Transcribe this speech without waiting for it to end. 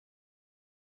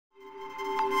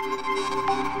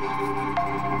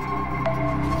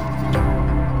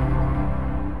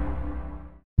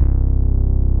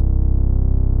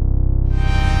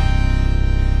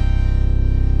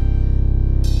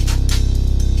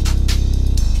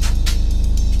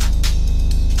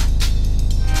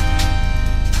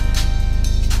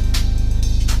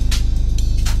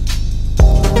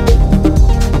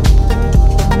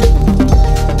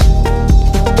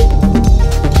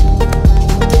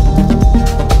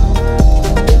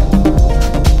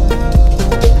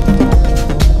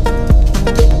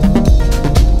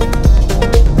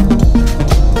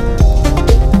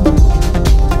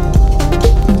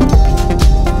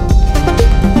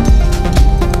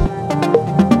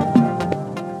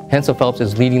Hensel Phelps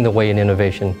is leading the way in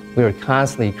innovation. We are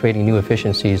constantly creating new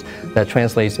efficiencies that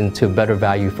translates into better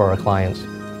value for our clients.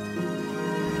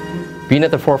 Being at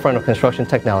the forefront of construction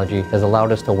technology has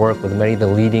allowed us to work with many of the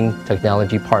leading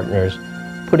technology partners,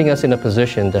 putting us in a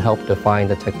position to help define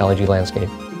the technology landscape.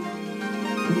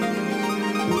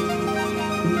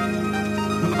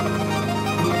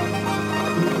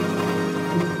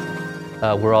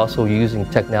 We're also using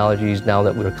technologies now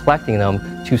that we're collecting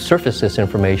them to surface this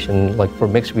information. Like for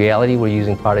mixed reality, we're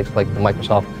using products like the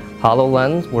Microsoft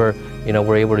HoloLens, where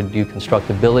we're able to do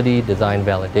constructability, design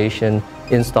validation,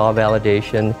 install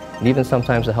validation, and even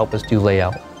sometimes to help us do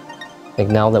layout. I think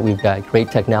now that we've got great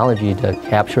technology to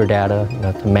capture data,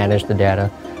 to manage the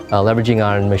data, leveraging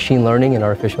on machine learning and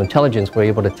artificial intelligence, we're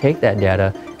able to take that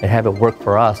data and have it work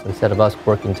for us instead of us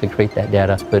working to create that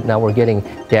data. But now we're getting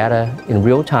data in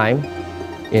real time,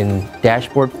 in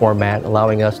dashboard format,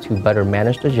 allowing us to better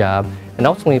manage the job, and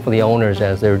ultimately for the owners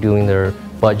as they're doing their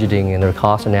budgeting and their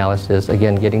cost analysis,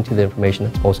 again, getting to the information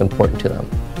that's most important to them.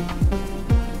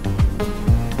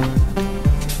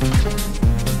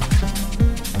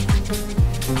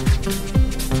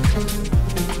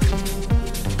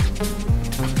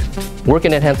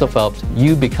 Working at Hensel Phelps,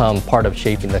 you become part of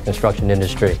shaping the construction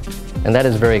industry, and that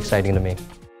is very exciting to me.